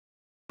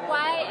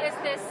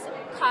this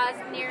cause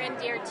near and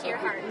dear to your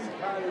heart?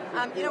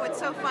 It's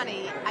so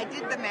funny. I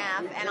did the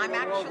math, and I'm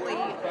actually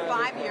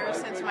 5 years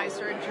since my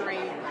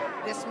surgery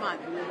this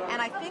month.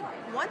 And I think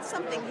once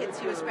something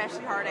hits you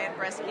especially hard, I had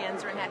breast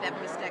cancer and had to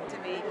have a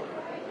mastectomy,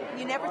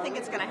 you never think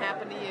it's going to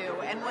happen to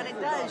you. And when it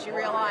does, you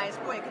realize,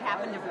 boy, it could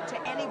happen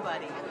to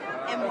anybody.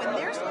 And when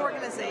there's an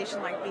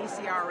organization like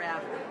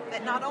BCRF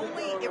that not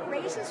only it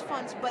raises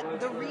funds, but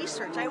the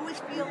research, I always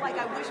feel like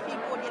I wish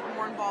people would get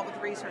more involved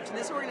with research. And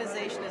this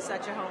organization is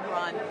such a home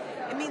run.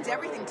 It means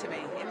everything to me.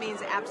 It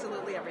means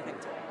absolutely everything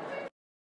to me.